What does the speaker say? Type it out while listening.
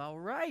All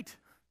right.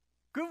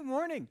 Good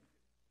morning.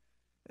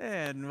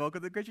 And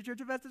welcome to the Christian Church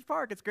of Estes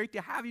Park. It's great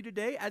to have you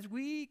today as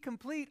we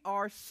complete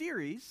our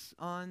series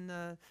on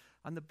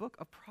the book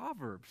of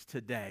Proverbs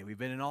today. We've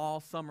been in all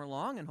summer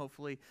long, and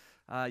hopefully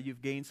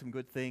you've gained some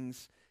good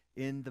things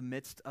in the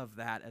midst of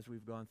that as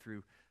we've gone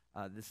through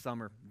this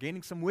summer,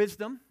 gaining some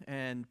wisdom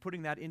and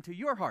putting that into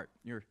your heart,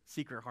 your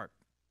secret heart,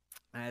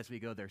 as we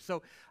go there.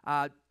 So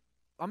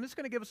I'm just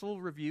going to give us a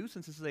little review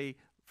since this is a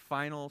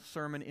final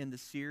sermon in the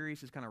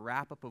series, is kind of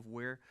wrap up of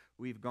where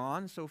we've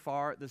gone so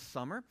far this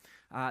summer.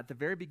 At the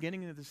very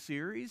beginning of the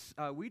series,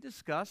 we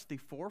discussed the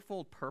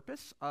fourfold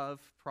purpose of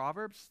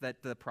Proverbs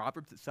that the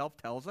Proverbs itself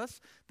tells us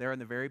there in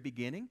the very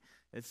beginning.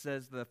 It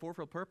says the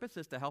fourfold purpose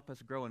is to help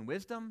us grow in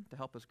wisdom, to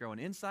help us grow in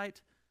insight,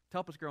 to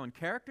help us grow in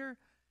character,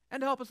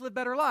 and to help us live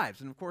better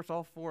lives. And of course,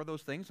 all four of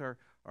those things are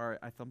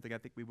something I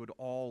think we would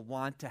all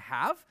want to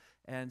have.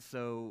 And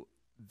so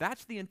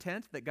that's the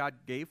intent that God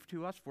gave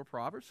to us for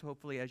Proverbs.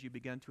 Hopefully, as you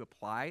begin to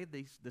apply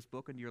this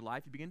book into your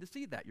life, you begin to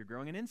see that. You're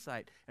growing in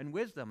insight and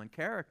wisdom and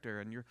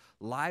character, and your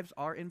lives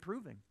are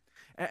improving.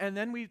 And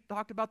then we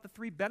talked about the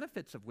three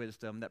benefits of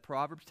wisdom that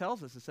Proverbs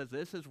tells us. It says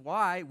this is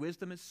why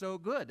wisdom is so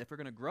good. If we're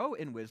going to grow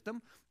in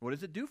wisdom, what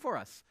does it do for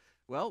us?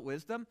 Well,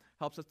 wisdom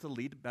helps us to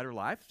lead better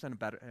lives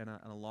and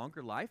a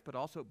longer life, but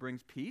also it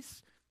brings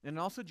peace, and it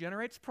also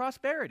generates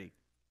prosperity.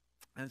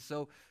 And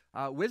so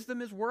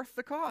wisdom is worth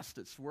the cost.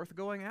 It's worth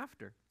going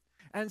after.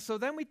 And so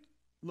then we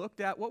looked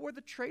at what were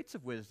the traits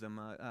of wisdom.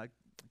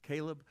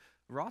 Caleb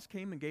Ross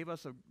came and gave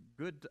us a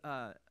good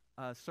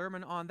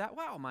sermon on that.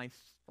 Wow, my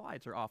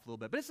slides are off a little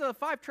bit. But it's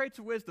 5 traits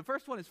of wisdom. The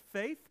first one is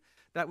faith,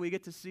 that we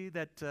get to see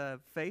that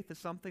faith is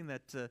something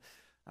that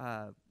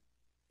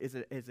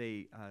is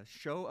a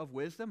show of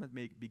wisdom.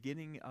 The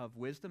beginning of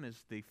wisdom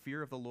is the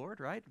fear of the Lord,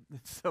 right?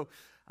 So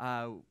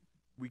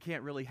we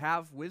can't really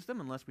have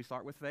wisdom unless we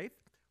start with faith.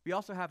 We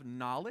also have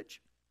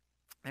knowledge,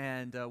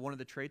 and one of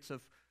the traits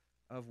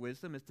of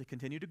wisdom is to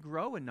continue to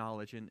grow in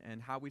knowledge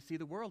and how we see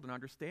the world and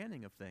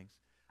understanding of things.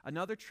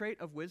 Another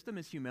trait of wisdom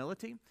is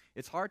humility.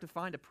 It's hard to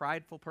find a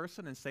prideful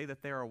person and say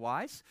that they are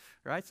wise,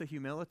 right? So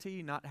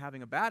humility, not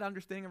having a bad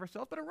understanding of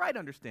ourselves, but a right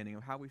understanding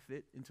of how we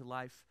fit into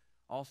life.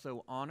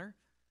 Also honor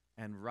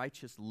and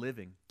righteous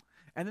living.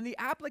 And then the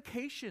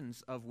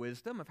applications of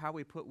wisdom, of how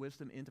we put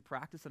wisdom into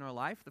practice in our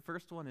life. The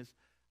first one is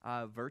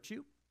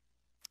virtue.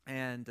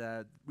 And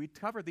we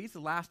covered these the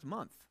last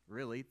month,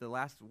 really, the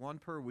last one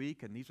per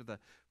week. And these are the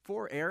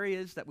 4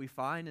 areas that we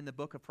find in the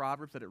book of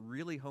Proverbs that it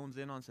really hones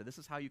in on. So this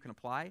is how you can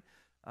apply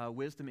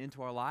wisdom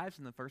into our lives.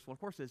 And the first one, of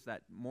course, is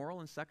that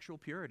moral and sexual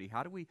purity.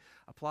 How do we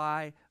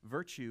apply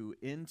virtue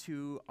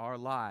into our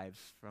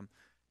lives?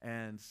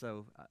 And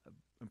so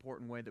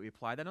important way that we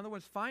apply that. Another one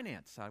is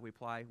finance. How do we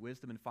apply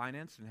wisdom in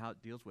finance and how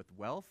it deals with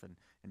wealth and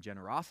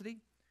generosity?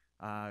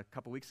 A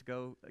couple weeks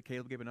ago,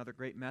 Caleb gave another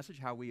great message,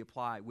 how we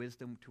apply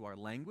wisdom to our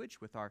language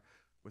with our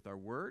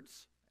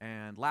words.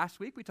 And last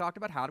week, we talked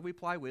about how do we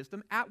apply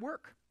wisdom at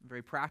work, a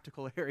very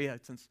practical area,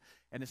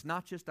 and it's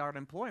not just our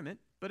employment,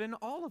 but in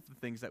all of the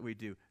things that we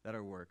do that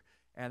are work.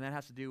 And that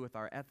has to do with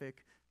our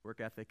work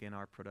ethic, and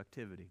our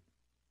productivity.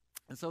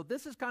 And so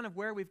this is kind of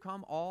where we've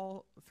come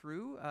all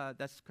through.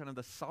 That's kind of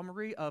the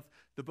summary of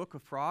the book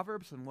of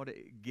Proverbs and what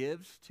it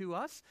gives to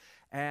us.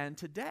 And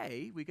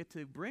today we get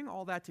to bring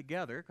all that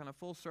together, kind of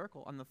full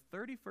circle, on the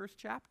 31st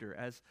chapter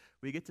as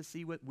we get to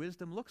see what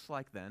wisdom looks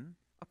like then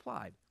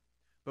applied.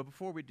 But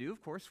before we do,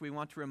 of course, we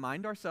want to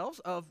remind ourselves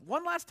of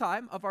one last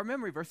time of our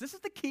memory verse. This is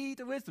the key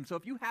to wisdom. So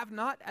if you have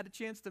not had a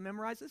chance to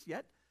memorize this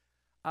yet,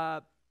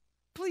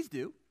 please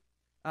do.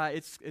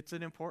 It's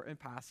an important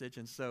passage,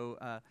 and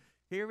so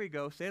here we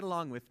go. Say it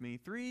along with me.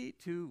 3,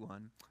 2,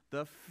 1.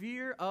 The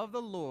fear of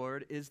the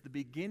Lord is the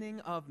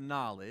beginning of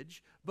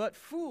knowledge, but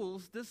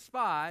fools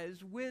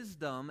despise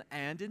wisdom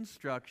and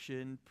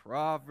instruction.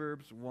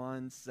 Proverbs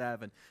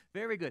 1:7.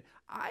 Very good.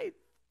 I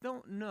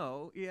don't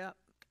know. Yeah,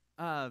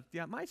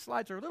 my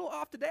slides are a little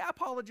off today. I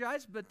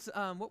apologize, but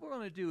what we're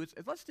going to do is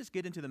let's just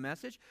get into the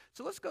message.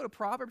 So let's go to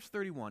Proverbs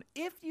 31.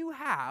 If you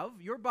have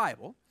your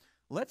Bible,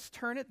 let's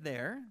turn it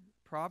there.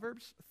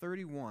 Proverbs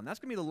 31. That's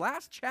going to be the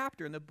last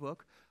chapter in the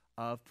book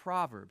of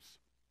Proverbs.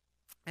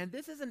 And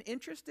this is an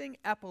interesting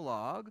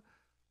epilogue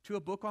to a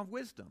book on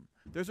wisdom.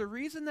 There's a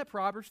reason that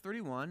Proverbs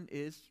 31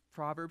 is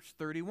Proverbs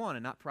 31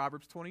 and not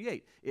Proverbs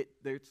 28.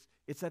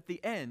 It's at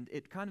the end.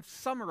 It kind of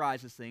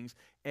summarizes things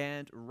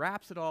and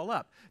wraps it all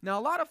up. Now,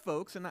 a lot of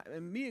folks, and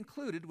me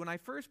included, when I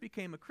first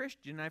became a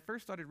Christian and I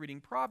first started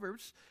reading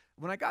Proverbs,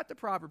 when I got to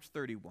Proverbs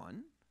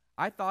 31,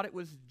 I thought it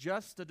was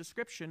just a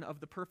description of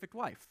the perfect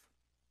wife,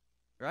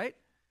 right?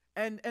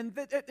 And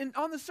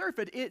on the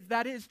surface,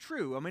 that is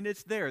true. I mean,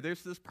 it's there.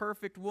 There's this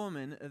perfect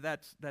woman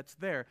that's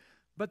there.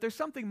 But there's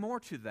something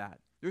more to that.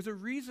 There's a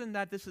reason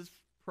that this is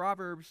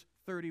Proverbs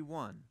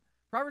 31.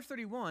 Proverbs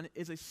 31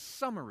 is a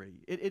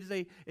summary.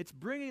 It's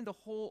bringing the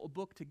whole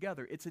book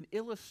together. It's an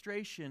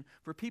illustration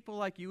for people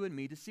like you and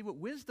me to see what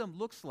wisdom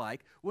looks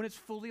like when it's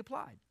fully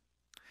applied.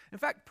 In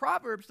fact,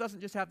 Proverbs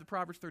doesn't just have the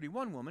Proverbs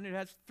 31 woman. It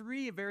has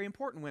 3 very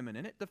important women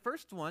in it. The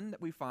first one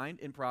that we find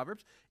in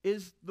Proverbs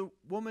is the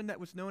woman that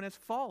was known as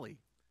Folly.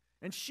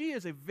 And she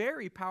is a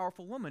very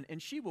powerful woman,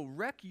 and she will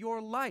wreck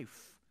your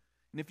life.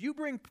 And if you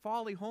bring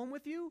folly home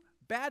with you,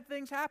 bad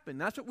things happen.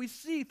 That's what we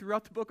see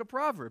throughout the book of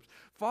Proverbs.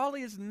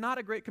 Folly is not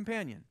a great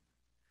companion.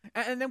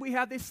 And then we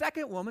have the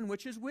second woman,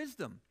 which is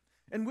wisdom.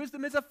 And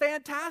wisdom is a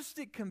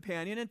fantastic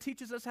companion and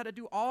teaches us how to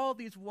do all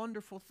these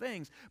wonderful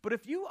things. But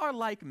if you are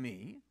like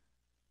me,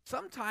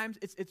 sometimes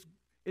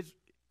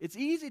it's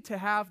easy to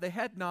have the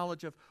head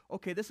knowledge of,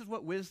 okay, this is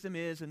what wisdom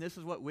is and this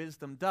is what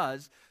wisdom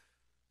does.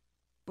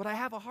 But I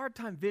have a hard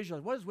time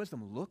visualizing, what does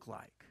wisdom look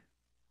like?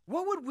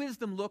 What would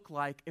wisdom look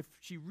like if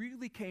she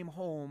really came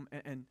home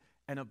and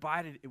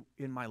abided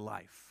in my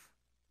life?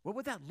 What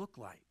would that look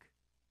like?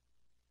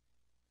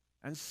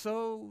 And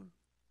so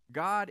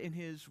God, in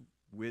his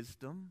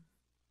wisdom,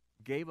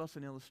 gave us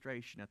an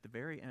illustration at the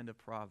very end of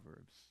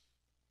Proverbs.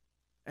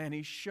 And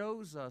he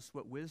shows us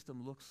what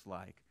wisdom looks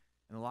like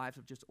in the lives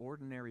of just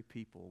ordinary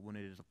people when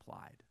it is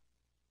applied.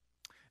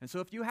 And so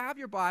if you have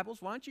your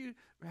Bibles, why don't you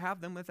have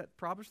them with that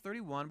Proverbs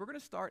 31. We're going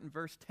to start in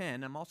verse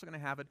 10. I'm also going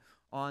to have it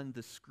on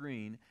the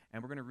screen,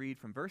 and we're going to read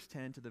from verse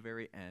 10 to the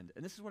very end.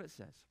 And this is what it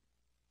says.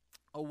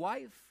 A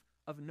wife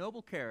of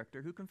noble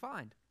character who can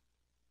find?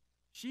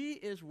 She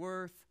is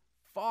worth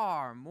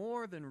far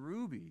more than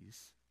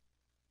rubies.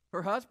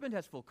 Her husband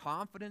has full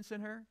confidence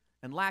in her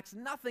and lacks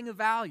nothing of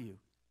value.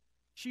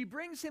 She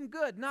brings him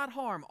good, not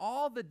harm,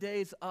 all the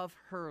days of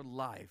her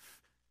life.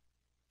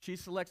 She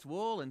selects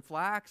wool and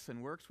flax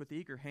and works with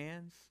eager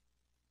hands.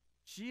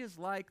 She is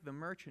like the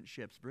merchant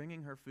ships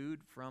bringing her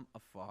food from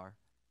afar.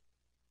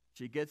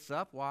 She gets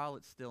up while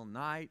it's still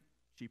night.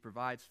 She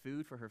provides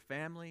food for her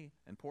family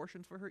and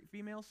portions for her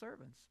female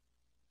servants.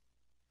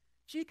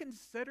 She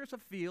considers a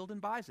field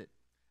and buys it.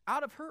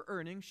 Out of her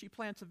earnings, she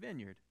plants a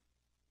vineyard.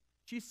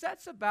 She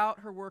sets about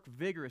her work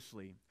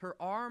vigorously. Her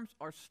arms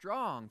are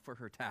strong for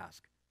her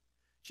task.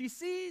 She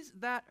sees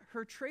that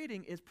her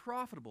trading is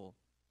profitable,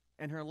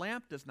 and her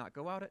lamp does not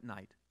go out at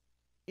night.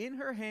 In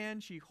her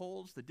hand she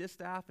holds the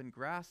distaff and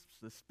grasps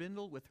the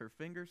spindle with her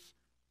fingers.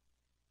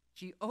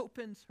 She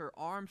opens her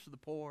arms to the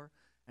poor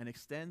and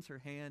extends her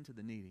hand to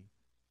the needy.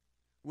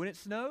 When it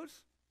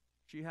snows,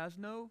 she has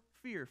no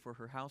fear for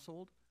her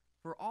household,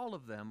 for all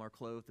of them are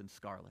clothed in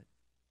scarlet.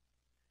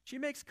 She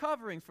makes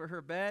coverings for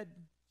her bed.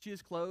 She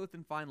is clothed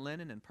in fine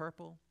linen and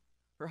purple.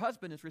 Her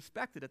husband is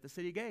respected at the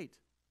city gate,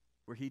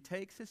 where he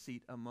takes his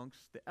seat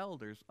amongst the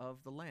elders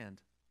of the land.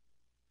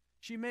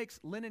 She makes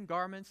linen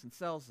garments and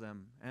sells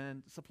them,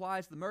 and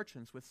supplies the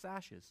merchants with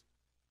sashes.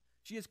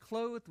 She is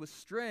clothed with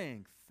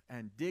strength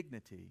and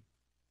dignity.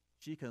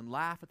 She can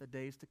laugh at the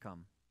days to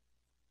come.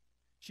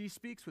 She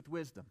speaks with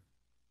wisdom,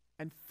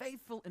 and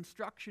faithful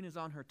instruction is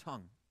on her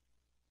tongue.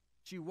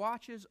 She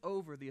watches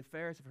over the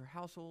affairs of her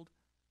household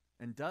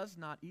and does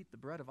not eat the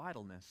bread of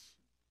idleness.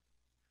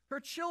 Her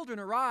children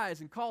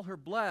arise and call her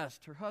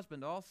blessed, her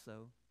husband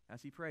also,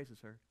 as he praises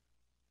her.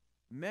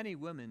 Many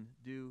women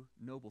do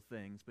noble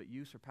things, but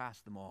you surpass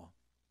them all.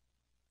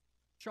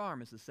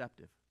 Charm is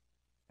deceptive,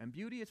 and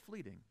beauty is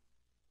fleeting,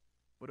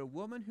 but a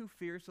woman who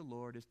fears the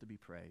Lord is to be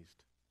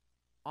praised.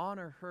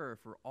 Honor her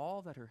for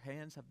all that her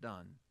hands have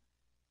done,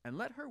 and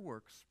let her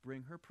works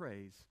bring her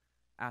praise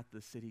at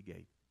the city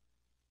gate.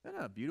 Isn't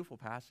that a beautiful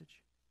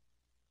passage?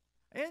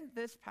 In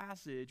this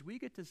passage, we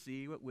get to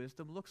see what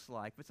wisdom looks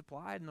like if it's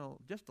applied in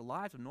just the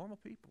lives of normal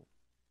people.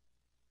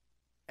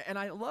 And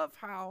I love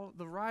how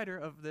the writer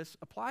of this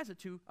applies it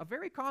to a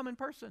very common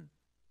person.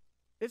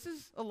 This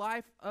is a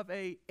life of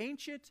an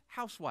ancient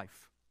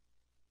housewife.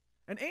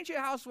 An ancient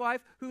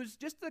housewife who's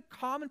just a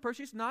common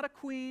person. She's not a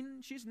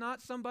queen. She's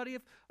not somebody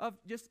of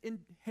just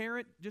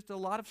inherent, just a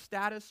lot of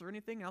status or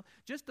anything else.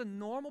 Just a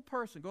normal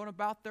person going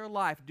about their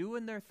life,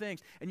 doing their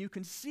things. And you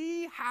can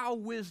see how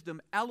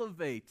wisdom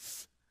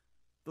elevates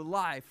the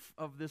life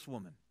of this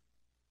woman.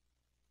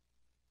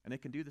 And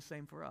it can do the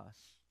same for us.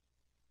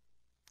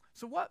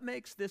 So what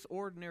makes this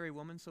ordinary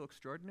woman so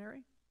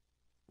extraordinary?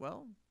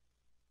 Well,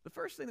 the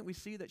first thing that we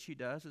see that she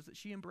does is that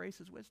she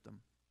embraces wisdom.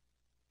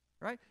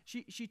 Right?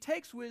 She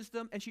takes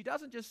wisdom and she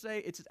doesn't just say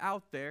it's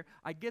out there.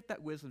 I get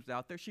that wisdom's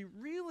out there. She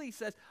really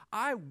says,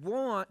 I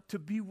want to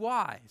be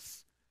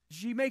wise.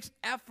 She makes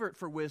effort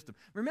for wisdom.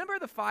 Remember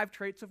the 5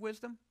 traits of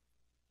wisdom?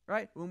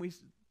 Right? When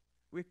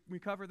we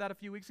covered that a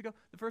few weeks ago.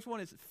 The first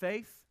one is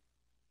faith.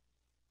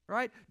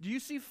 Right? Do you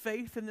see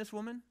faith in this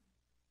woman?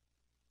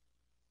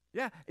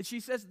 Yeah, and she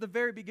says at the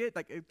very beginning,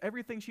 like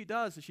everything she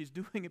does, she's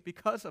doing it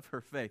because of her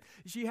faith.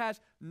 She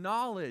has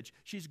knowledge.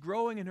 She's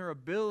growing in her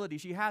ability.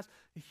 She has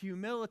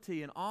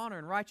humility and honor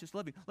and righteous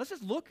living. Let's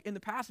just look in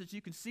the passage.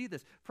 You can see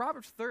this.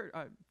 Proverbs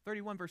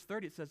 31, verse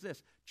 30, it says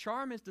this.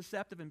 Charm is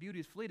deceptive and beauty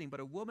is fleeting, but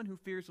a woman who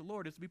fears the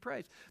Lord is to be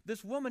praised.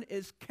 This woman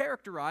is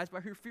characterized by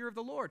her fear of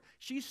the Lord.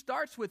 She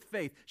starts with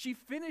faith. She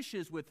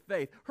finishes with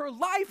faith. Her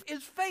life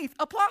is faith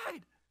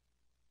applied.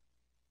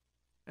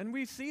 And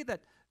we see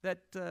that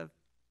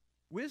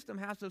wisdom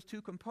has those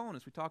 2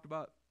 components we talked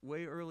about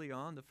way early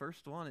on. The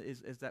first one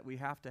is that we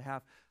have to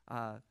have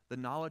the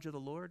knowledge of the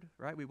Lord,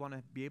 right? We want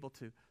to be able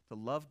to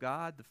love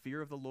God, the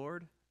fear of the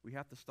Lord, We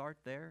have to start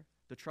there.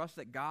 To trust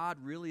that God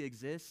really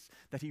exists,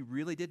 that he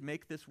really did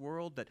make this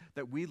world,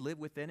 that we live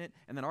within it,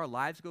 and that our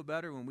lives go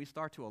better when we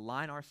start to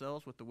align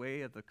ourselves with the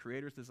way of the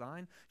Creator's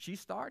design. She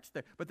starts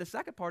there. But the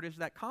second part is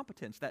that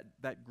competence,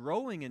 that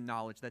growing in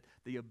knowledge, that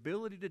the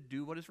ability to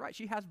do what is right.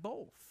 She has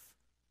both.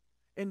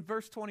 In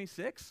verse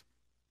 26,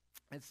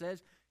 it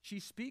says, she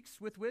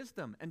speaks with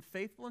wisdom, and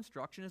faithful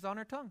instruction is on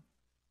her tongue.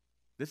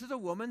 This is a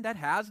woman that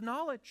has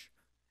knowledge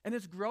and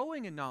is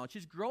growing in knowledge.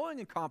 She's growing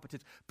in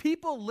competence.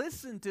 People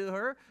listen to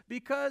her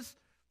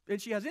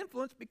and she has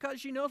influence because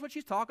she knows what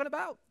she's talking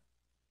about.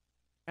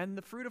 And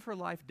the fruit of her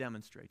life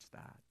demonstrates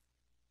that.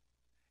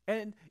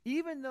 And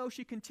even though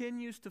she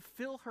continues to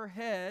fill her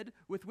head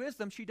with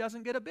wisdom, she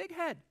doesn't get a big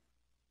head,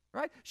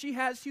 right? She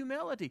has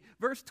humility.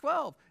 Verse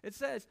 12, it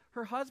says,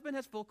 her husband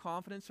has full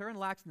confidence in her and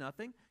lacks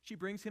nothing. She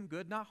brings him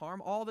good, not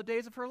harm, all the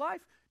days of her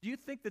life. Do you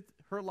think that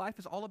her life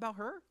is all about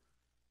her?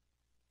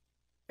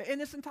 In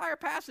this entire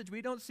passage,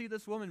 we don't see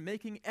this woman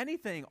making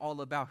anything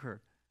all about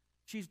her.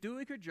 She's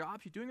doing her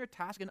job, she's doing her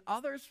task, and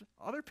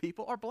other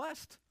people are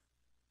blessed.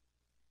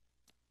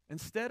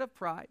 Instead of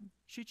pride,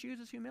 she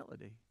chooses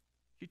humility.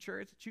 She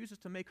chooses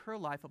to make her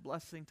life a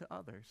blessing to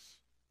others.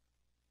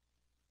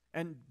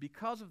 And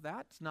because of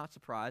that, it's not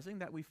surprising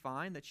that we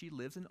find that she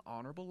lives an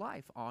honorable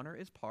life. Honor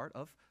is part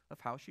of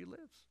how she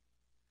lives.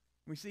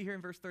 We see here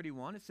in verse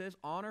 31, it says,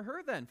 honor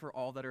her then for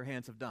all that her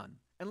hands have done,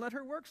 and let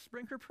her works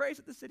bring her praise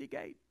at the city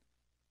gate.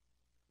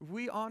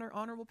 We honor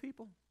honorable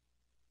people.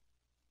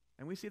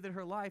 And we see that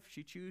her life,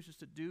 she chooses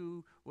to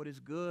do what is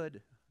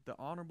good, the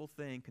honorable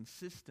thing,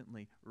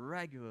 consistently,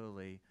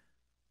 regularly.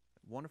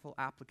 Wonderful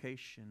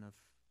application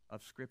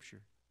of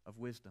Scripture, of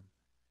wisdom.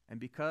 And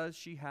because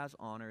she has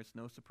honor, it's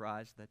no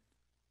surprise that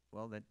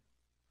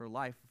her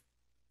life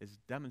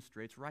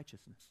demonstrates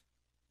righteousness.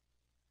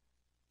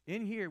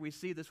 In here, we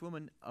see this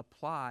woman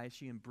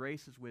she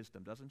embraces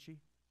wisdom, doesn't she?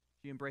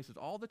 She embraces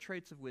all the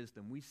traits of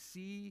wisdom. We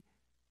see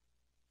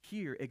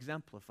here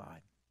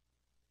exemplified.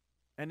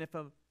 And if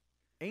an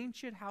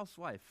ancient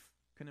housewife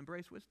can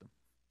embrace wisdom,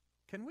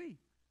 can we?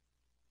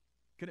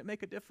 Can it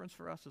make a difference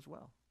for us as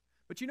well?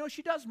 But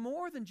she does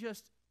more than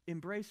just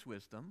embrace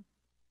wisdom.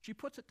 She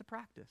puts it to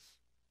practice.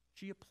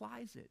 She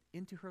applies it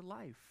into her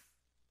life,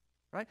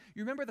 right?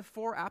 You remember the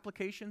 4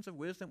 applications of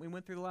wisdom we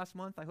went through the last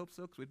month? I hope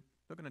so, because we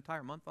took an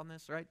entire month on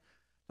this, right?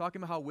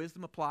 Talking about how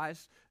wisdom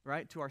applies,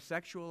 right, to our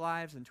sexual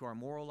lives and to our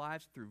moral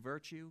lives through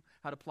virtue,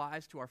 how it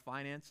applies to our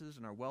finances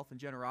and our wealth and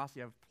generosity,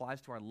 how it applies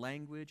to our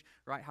language,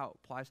 right, how it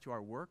applies to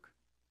our work.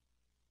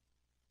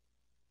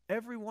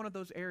 Every one of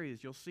those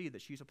areas you'll see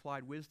that she's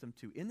applied wisdom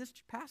to in this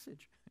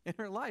passage in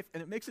her life,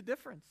 and it makes a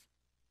difference,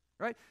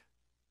 right?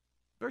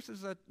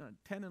 Verses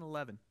 10 and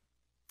 11.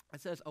 It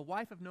says, a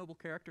wife of noble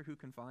character who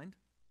can find?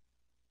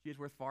 She is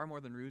worth far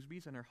more than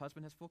rubies, and her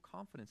husband has full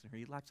confidence in her.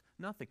 He lacks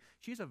nothing.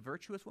 She's a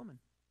virtuous woman,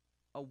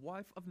 a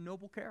wife of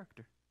noble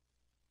character.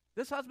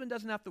 This husband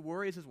doesn't have to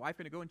worry, is his wife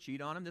going to go and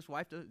cheat on him? This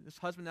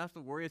husband doesn't have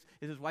to worry,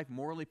 is his wife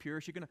morally pure?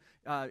 Is she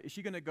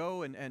going to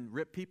go and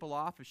rip people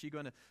off? Is she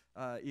going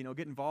to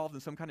get involved in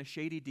some kind of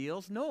shady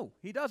deals? No,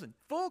 he doesn't.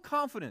 Full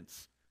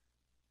confidence.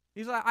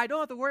 He's like, I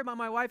don't have to worry about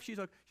my wife. She's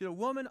a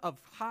woman of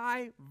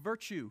high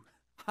virtue,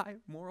 high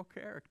moral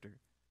character.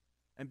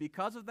 And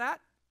because of that,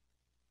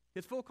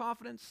 his full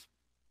confidence,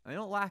 I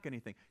don't lack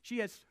anything.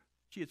 She is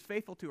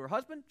faithful to her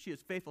husband. She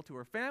is faithful to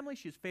her family.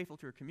 She is faithful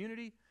to her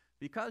community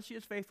because she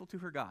is faithful to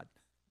her God.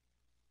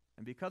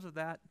 And because of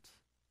that,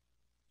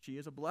 she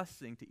is a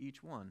blessing to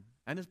each one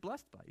and is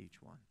blessed by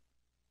each one.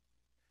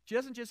 She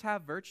doesn't just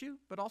have virtue,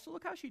 but also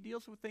look how she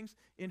deals with things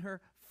in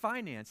her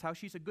finance, how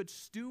she's a good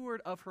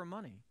steward of her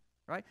money,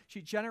 right?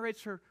 She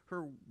generates her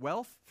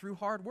wealth through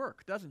hard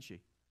work, doesn't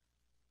she?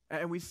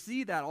 And we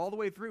see that all the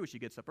way through. She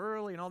gets up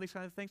early and all these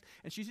kinds of things.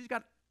 And she's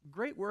got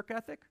great work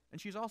ethic,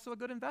 and she's also a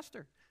good investor.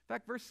 In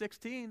fact, verse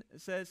 16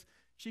 says,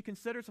 she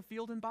considers a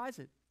field and buys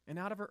it, and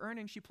out of her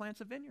earnings she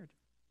plants a vineyard.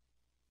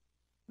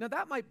 Now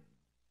that might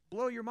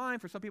blow your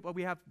mind for some people.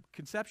 We have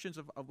conceptions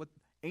of what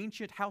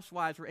ancient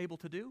housewives were able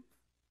to do.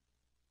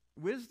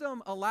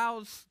 Wisdom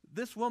allows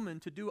this woman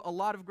to do a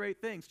lot of great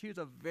things. She is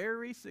a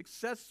very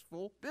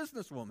successful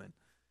businesswoman.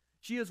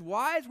 She is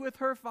wise with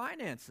her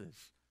finances.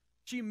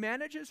 She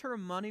manages her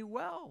money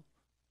well.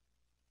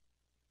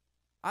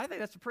 I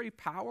think that's a pretty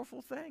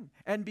powerful thing.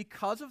 And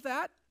because of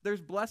that,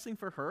 there's blessing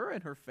for her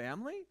and her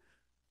family.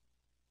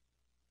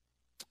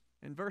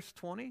 In verse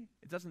 20,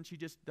 she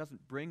just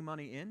doesn't bring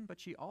money in, but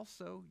she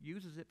also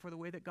uses it for the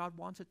way that God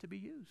wants it to be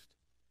used.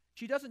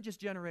 She doesn't just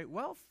generate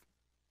wealth,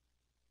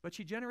 but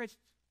she generates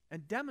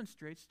and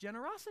demonstrates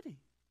generosity.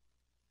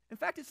 In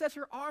fact, it says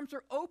her arms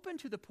are open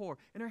to the poor,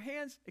 and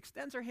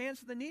extends her hands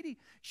to the needy.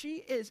 She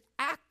is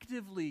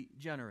actively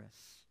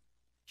generous.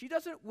 She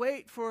doesn't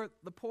wait for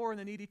the poor and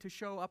the needy to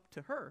show up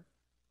to her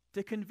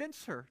to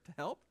convince her to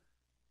help.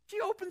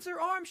 She opens her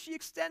arms, she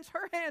extends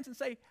her hands and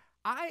say,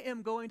 I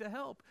am going to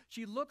help.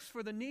 She looks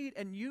for the need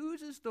and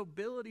uses the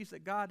abilities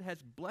that God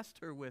has blessed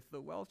her with,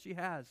 the wealth she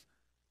has,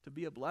 to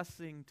be a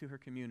blessing to her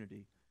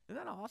community.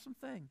 Isn't that an awesome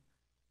thing?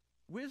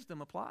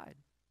 Wisdom applied.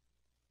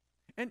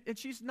 And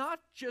she's not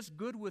just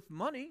good with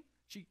money.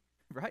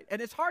 Right?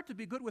 And it's hard to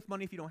be good with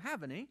money if you don't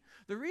have any.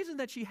 The reason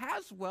that she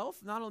has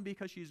wealth, not only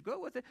because she's good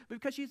with it, but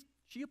because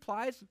she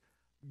applies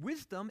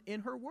wisdom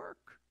in her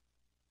work.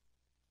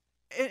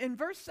 In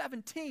verse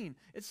 17,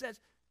 it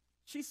says,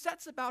 she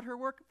sets about her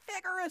work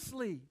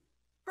vigorously.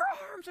 Her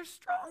arms are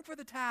strong for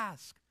the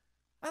task.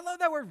 I love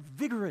that word,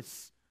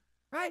 vigorous,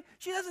 right?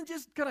 She doesn't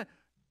just kind of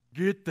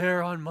get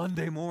there on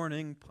Monday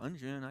morning,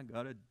 punch in, I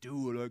got to do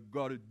what I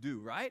got to do,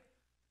 right?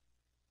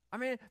 I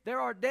mean, there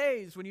are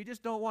days when you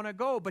just don't want to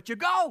go, but you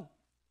go.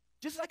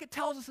 Just like it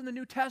tells us in the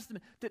New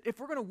Testament that if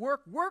we're going to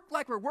work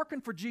like we're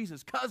working for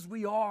Jesus, because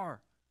we are.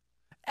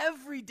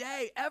 Every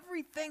day,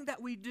 everything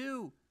that we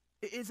do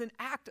is an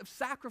act of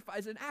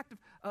sacrifice, an act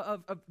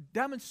of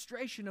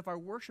demonstration of our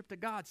worship to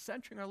God,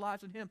 centering our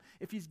lives on Him.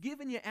 If He's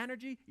given you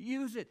energy,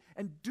 use it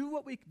and do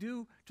what we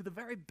do to the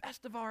very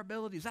best of our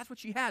abilities. That's what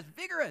she has,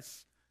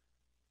 vigorous.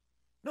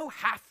 No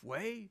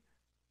halfway,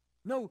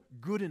 no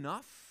good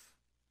enough.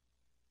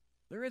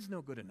 There is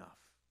no good enough.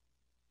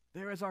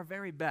 There is our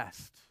very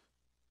best.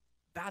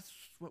 That's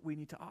what we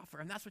need to offer,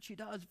 and that's what she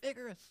does,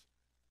 vigorous.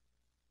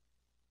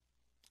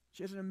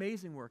 She has an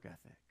amazing work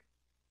ethic.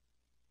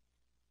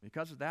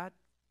 Because of that,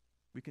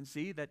 we can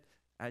see that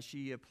as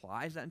she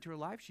applies that into her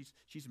life,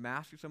 she's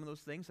mastered some of those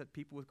things that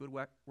people with good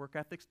work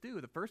ethics do.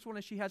 The first one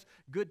is she has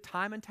good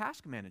time and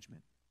task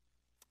management,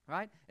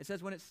 right? It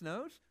says when it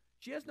snows,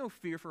 she has no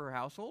fear for her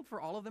household, for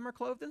all of them are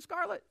clothed in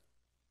scarlet,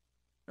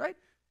 right?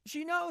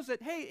 She knows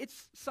that, hey,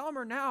 it's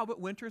summer now,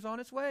 but winter's on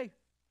its way.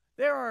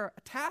 There are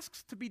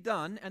tasks to be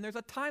done, and there's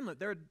a time limit.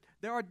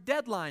 There are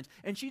deadlines,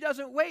 and she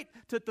doesn't wait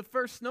to the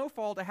first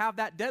snowfall to have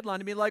that deadline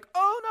to be like,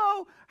 oh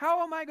no,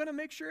 how am I going to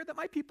make sure that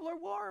my people are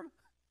warm?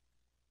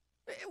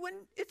 When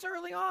it's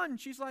early on,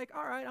 she's like,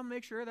 all right, I'll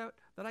make sure that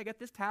I get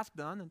this task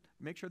done and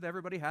make sure that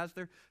everybody has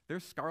their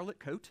scarlet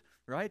coat,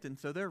 right? And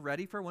so they're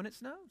ready for when it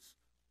snows.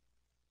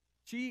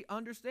 She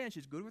understands.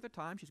 She's good with her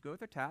time. She's good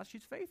with her task.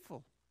 She's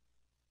faithful.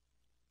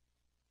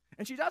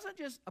 And she doesn't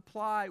just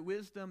apply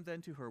wisdom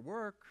then to her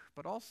work,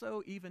 but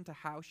also even to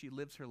how she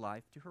lives her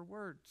life, to her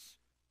words.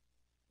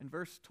 In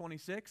verse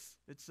 26,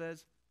 it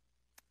says,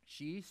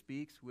 she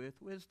speaks with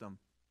wisdom,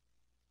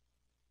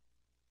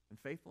 and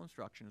faithful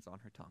instruction is on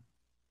her tongue.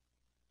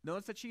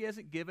 Notice that she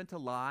isn't given to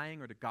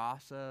lying or to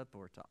gossip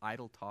or to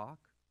idle talk.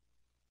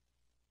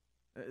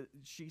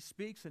 She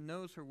speaks and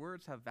knows her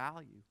words have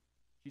value.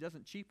 She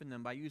doesn't cheapen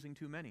them by using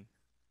too many.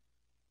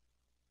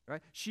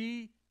 Right?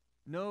 She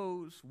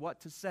knows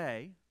what to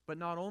say, but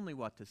not only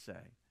what to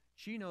say.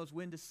 She knows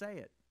when to say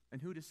it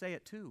and who to say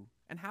it to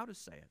and how to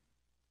say it.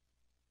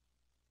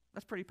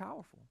 That's pretty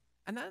powerful.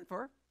 And then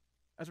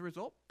as a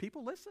result,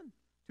 people listen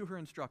to her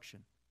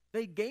instruction.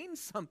 They gain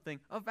something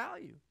of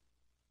value.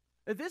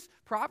 This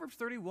Proverbs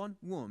 31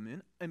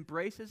 woman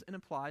embraces and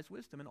applies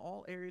wisdom in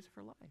all areas of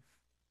her life.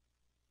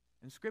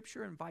 And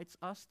Scripture invites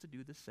us to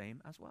do the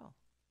same as well.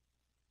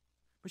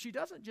 But she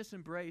doesn't just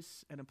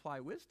embrace and apply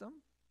wisdom.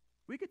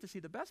 We get to see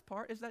the best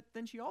part is that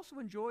then she also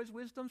enjoys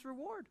wisdom's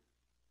reward.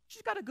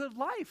 She's got a good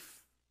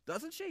life,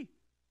 doesn't she?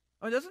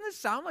 I mean, doesn't this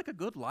sound like a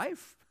good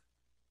life?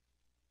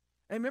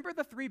 And remember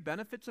the 3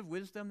 benefits of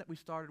wisdom that we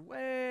started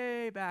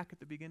way back at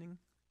the beginning?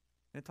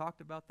 And it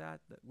talked about that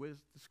the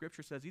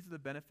Scripture says these are the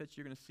benefits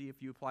you're going to see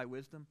if you apply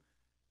wisdom.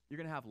 You're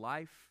going to have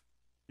life,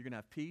 you're going to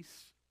have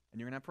peace, and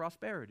you're going to have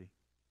prosperity.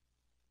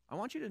 I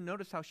want you to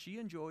notice how she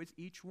enjoys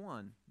each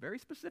one, very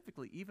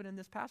specifically, even in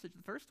this passage.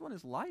 The first one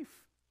is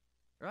life,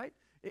 right?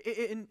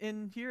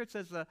 In here it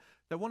says that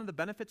one of the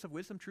benefits of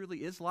wisdom truly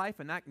is life,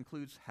 and that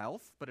includes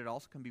health, but it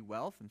also can be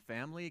wealth and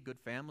family,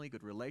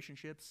 good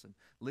relationships, and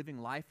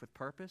living life with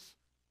purpose.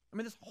 I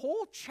mean, this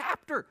whole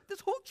chapter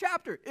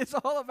is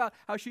all about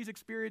how she's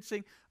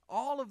experiencing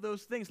all of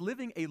those things,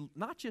 living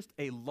not just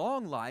a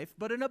long life,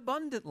 but an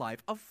abundant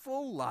life, a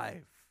full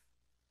life.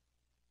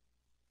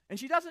 And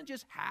she doesn't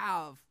just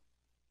have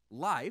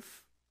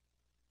life,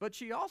 but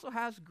she also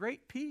has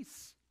great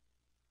peace.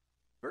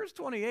 Verse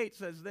 28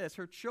 says this,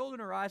 her children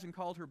arise and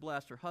call her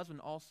blessed, her husband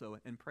also,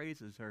 and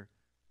praises her.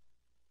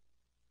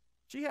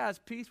 She has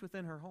peace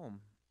within her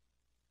home.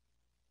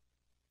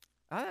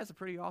 That's a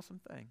pretty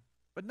awesome thing.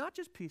 But not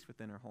just peace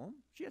within her home,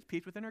 she has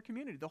peace within her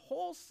community. The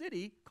whole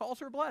city calls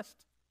her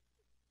blessed.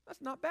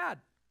 That's not bad.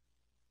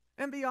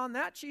 And beyond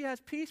that, she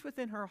has peace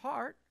within her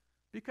heart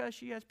because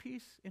she has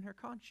peace in her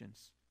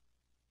conscience.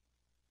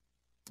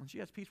 And she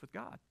has peace with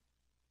God.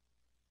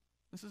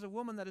 This is a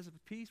woman that is at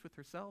peace with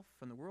herself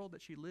and the world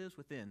that she lives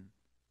within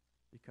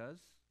because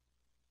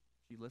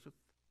she lives with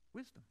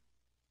wisdom.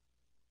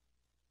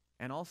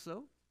 And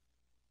also,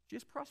 she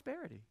has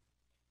prosperity.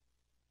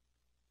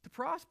 To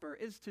prosper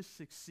is to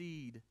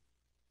succeed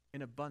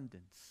in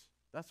abundance.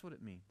 That's what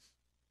it means.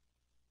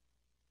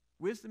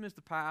 Wisdom is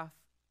the path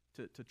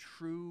to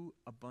true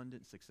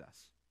abundant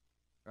success.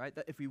 Right?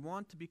 That if we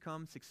want to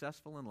become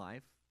successful in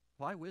life,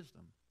 apply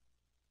wisdom.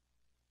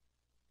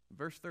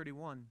 Verse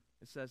 31,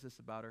 it says this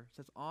about her. It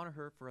says, honor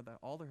her for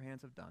all her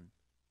hands have done,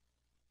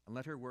 and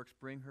let her works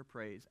bring her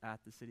praise at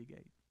the city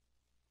gate.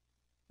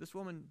 This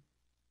woman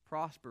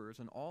prospers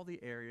in all the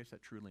areas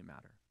that truly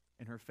matter.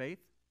 In her faith,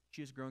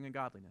 she is growing in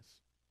godliness.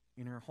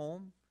 In her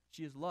home,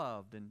 She is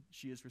loved and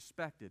she is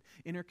respected.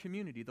 In her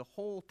community, the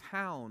whole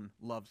town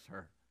loves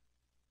her.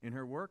 In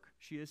her work,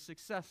 she is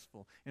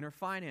successful. In her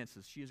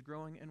finances, she is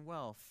growing in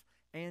wealth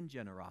and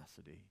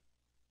generosity.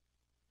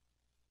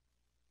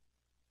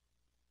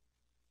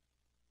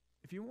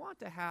 If you want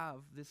to have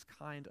this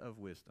kind of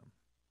wisdom,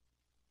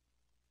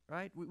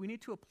 right, we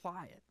need to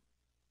apply it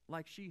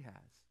like she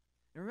has.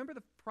 And remember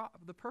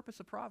the purpose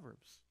of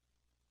Proverbs.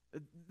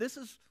 This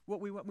is what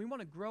we want. We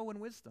want to grow in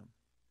wisdom.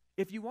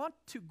 If you want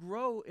to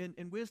grow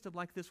in wisdom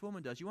like this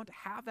woman does, you want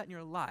to have that in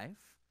your life,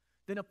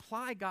 then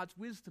apply God's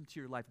wisdom to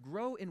your life.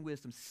 Grow in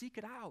wisdom. Seek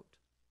it out.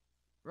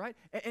 Right?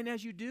 And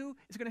as you do,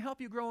 it's going to help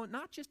you grow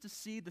not just to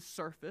see the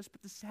surface,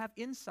 but to have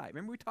insight.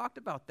 Remember we talked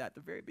about that at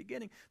the very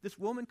beginning. This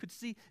woman could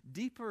see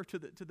deeper to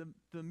the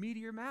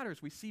meatier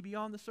matters. We see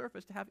beyond the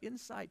surface to have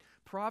insight.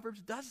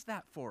 Proverbs does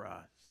that for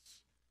us.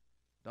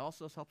 It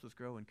also helps us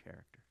grow in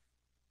character.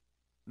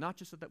 Not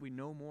just so that we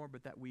know more,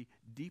 but that we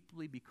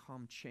deeply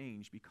become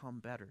changed, become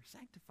better,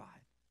 sanctified,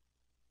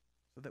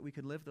 so that we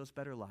can live those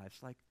better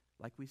lives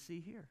like we see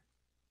here.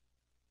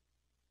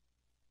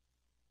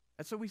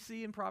 And so we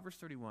see in Proverbs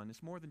 31,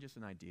 it's more than just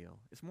an ideal.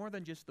 It's more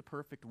than just the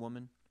perfect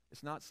woman.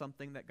 It's not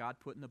something that God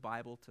put in the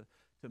Bible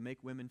to make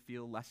women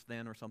feel less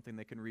than, or something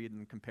they can read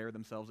and compare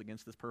themselves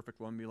against this perfect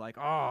woman, be like,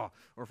 oh,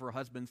 or for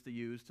husbands to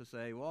use to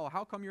say, well,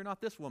 how come you're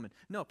not this woman?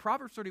 No,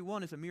 Proverbs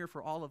 31 is a mirror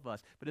for all of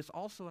us, but it's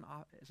also an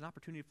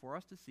opportunity for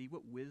us to see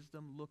what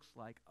wisdom looks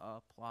like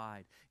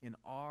applied in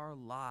our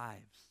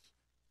lives.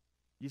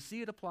 You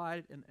see it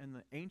applied in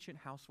the ancient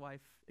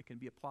housewife. It can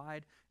be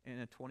applied in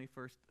a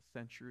 21st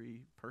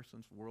century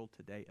person's world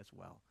today as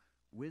well.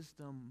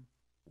 Wisdom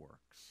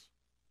works.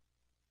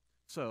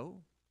 So,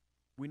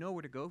 we know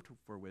where to go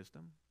for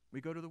wisdom. We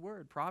go to the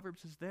Word.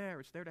 Proverbs is there.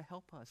 It's there to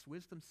help us.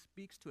 Wisdom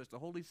speaks to us. The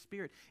Holy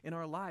Spirit in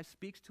our lives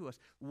speaks to us,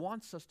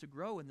 wants us to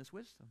grow in this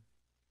wisdom.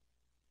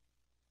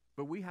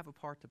 But we have a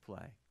part to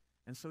play.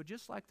 And so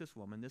just like this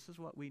woman, this is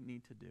what we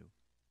need to do.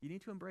 You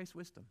need to embrace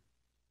wisdom.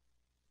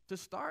 To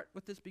start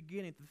with this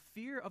beginning, the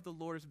fear of the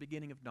Lord is the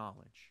beginning of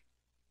knowledge.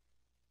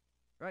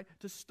 Right?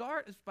 To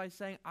start is by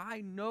saying,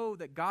 I know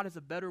that God is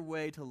a better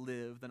way to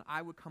live than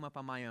I would come up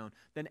on my own.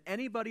 Then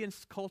anybody in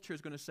culture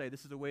is going to say,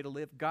 this is a way to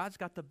live. God's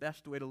got the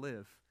best way to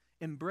live.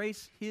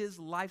 Embrace his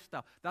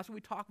lifestyle. That's what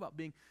we talk about,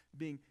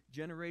 being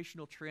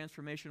generational,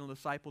 transformational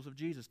disciples of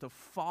Jesus, to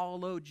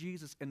follow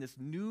Jesus in this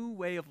new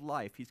way of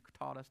life he's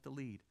taught us to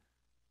lead.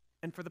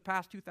 And for the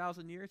past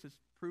 2,000 years, it's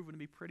proven to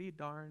be pretty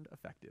darned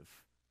effective.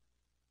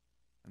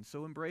 And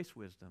so embrace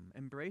wisdom.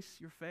 Embrace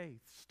your faith.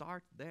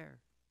 Start there.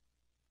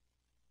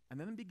 And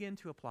then begin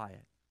to apply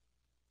it.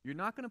 You're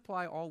not going to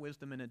apply all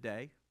wisdom in a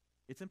day.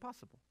 It's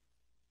impossible.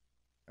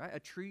 Right? A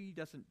tree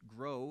doesn't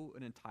grow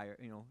an entire,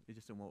 it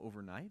just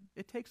overnight.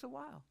 It takes a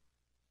while.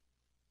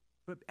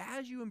 But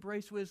as you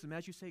embrace wisdom,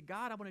 as you say,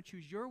 God, I want to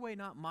choose your way,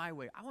 not my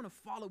way. I want to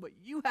follow what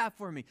you have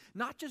for me,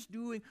 not just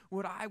doing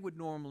what I would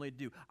normally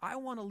do. I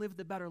want to live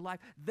the better life.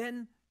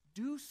 Then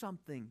do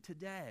something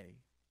today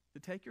to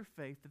take your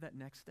faith to that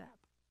next step.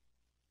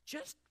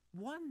 Just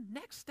one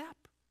next step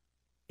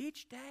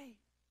each day.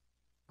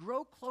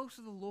 Grow close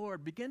to the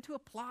Lord. Begin to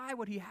apply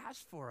what he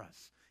has for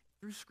us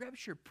through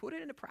Scripture. Put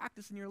it into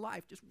practice in your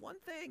life. Just one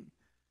thing.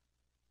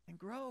 And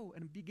grow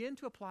and begin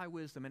to apply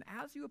wisdom. And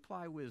as you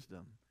apply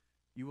wisdom,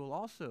 you will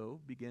also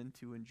begin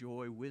to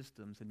enjoy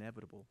wisdom's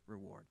inevitable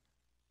reward.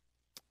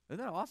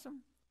 Isn't that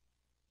awesome?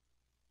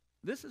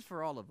 This is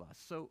for all of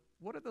us. So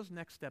what are those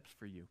next steps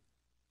for you?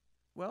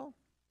 Well,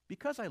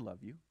 because I love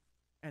you,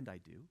 and I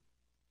do,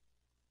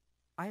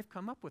 I have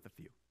come up with a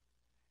few.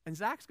 And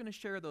Zach's going to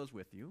share those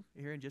with you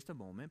here in just a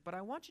moment, but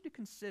I want you to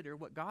consider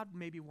what God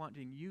may be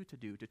wanting you to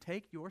do to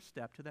take your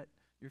step to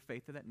your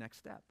faith to that next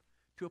step,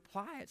 to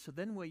apply it so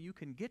then you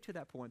can get to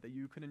that point that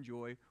you can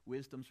enjoy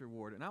wisdom's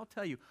reward. And I'll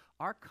tell you,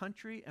 our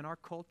country and our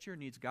culture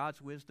needs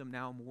God's wisdom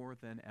now more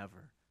than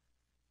ever.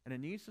 And it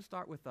needs to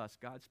start with us,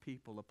 God's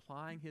people,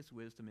 applying his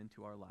wisdom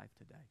into our life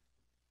today.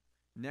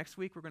 Next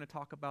week, we're going to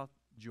talk about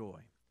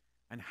joy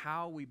and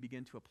how we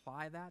begin to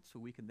apply that so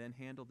we can then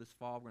handle this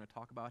fall. We're going to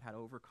talk about how to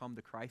overcome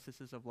the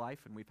crises of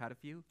life, and we've had a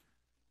few.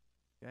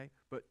 Okay?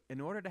 But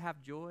in order to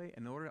have joy,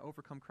 in order to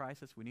overcome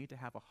crisis, we need to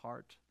have a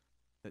heart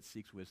that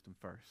seeks wisdom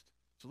first.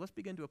 So let's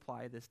begin to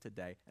apply this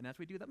today. And as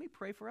we do, let me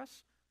pray for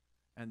us,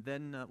 and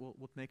then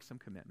we'll make some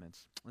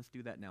commitments. Let's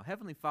do that now.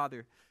 Heavenly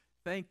Father,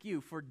 thank you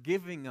for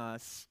giving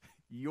us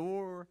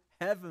your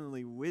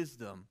heavenly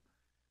wisdom,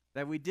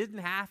 that we didn't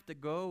have to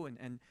go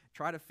and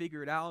try to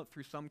figure it out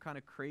through some kind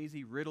of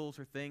crazy riddles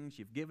or things.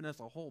 You've given us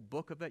a whole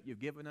book of it. You've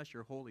given us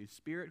your Holy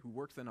Spirit who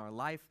works in our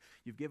life.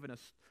 You've given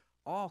us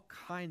all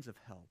kinds of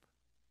help.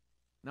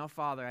 Now,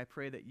 Father, I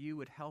pray that you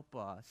would help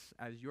us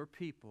as your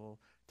people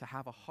to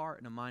have a heart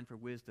and a mind for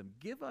wisdom.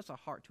 Give us a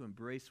heart to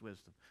embrace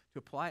wisdom, to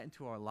apply it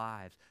into our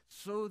lives,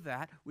 so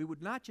that we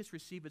would not just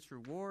receive its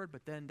reward,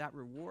 but then that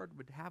reward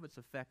would have its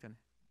effect in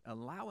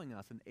allowing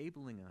us,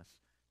 enabling us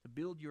to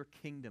build your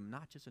kingdom,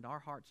 not just in our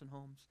hearts and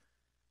homes,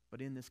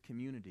 but in this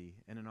community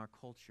and in our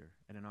culture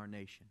and in our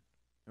nation.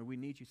 And we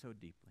need you so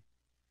deeply.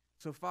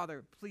 So,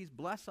 Father, please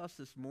bless us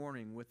this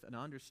morning with an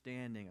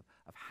understanding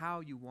of how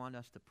you want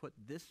us to put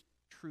this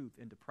truth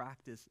into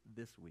practice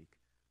this week,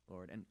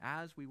 Lord. And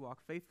as we walk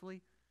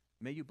faithfully,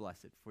 may you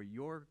bless it. For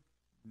your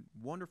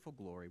wonderful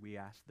glory, we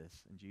ask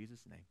this in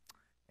Jesus' name.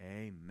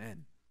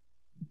 Amen.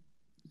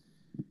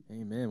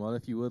 Amen. Well,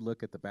 if you would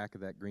look at the back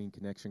of that green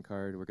connection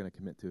card, we're going to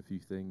commit to a few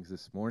things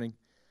this morning.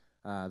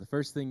 The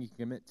first thing you can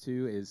commit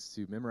to is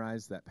to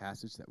memorize that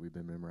passage that we've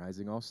been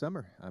memorizing all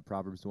summer,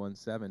 Proverbs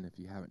 1:7, if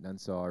you haven't done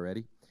so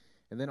already.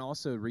 And then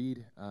also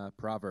read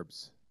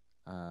Proverbs.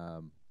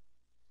 I'm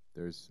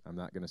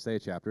not going to say a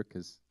chapter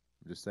because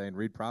I'm just saying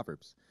read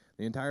Proverbs.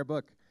 The entire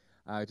book.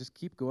 Just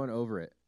keep going over it.